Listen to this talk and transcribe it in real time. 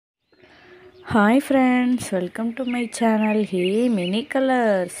Hi friends, welcome to my channel. Hey, many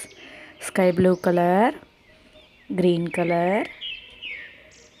colors: sky blue color, green color,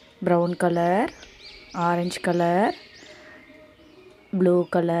 brown color, orange color, blue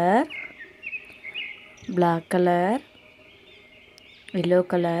color, black color, yellow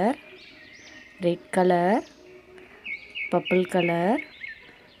color, red color, purple color,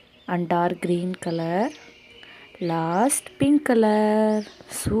 and dark green color. Last pink color.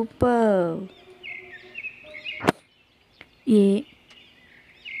 Super. A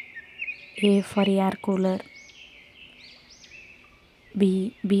A for air cooler.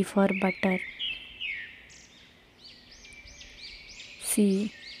 B for butter.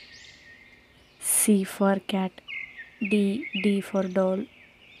 C C for cat. D for doll.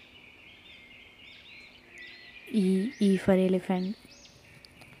 E for elephant.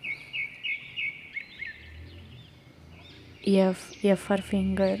 F for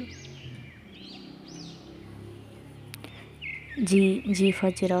finger. G for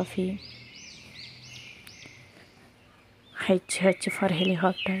giraffe. H for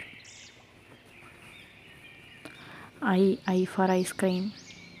helicopter. I for ice cream.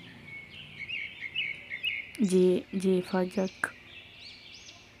 J for jug.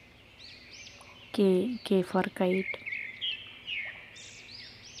 K for kite.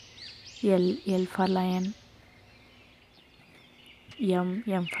 L for lion.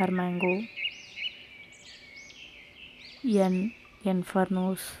 M for mango. N for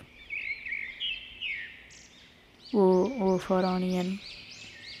nose. O for onion.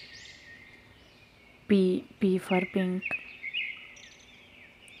 P for pink.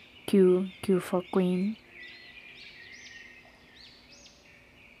 Q for queen.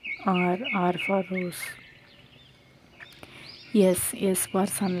 R for rose. S for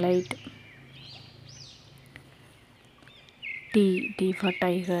sunlight. T for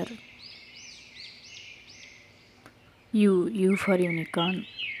tiger. U for unicorn.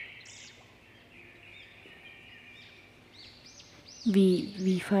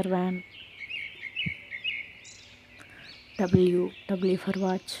 V for van. W for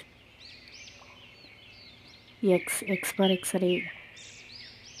watch. X for X-ray.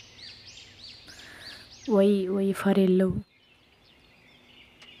 Y for yellow.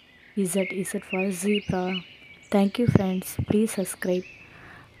 Z for zebra. Thank you friends. Please subscribe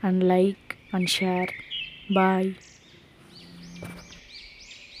and like and share. Bye.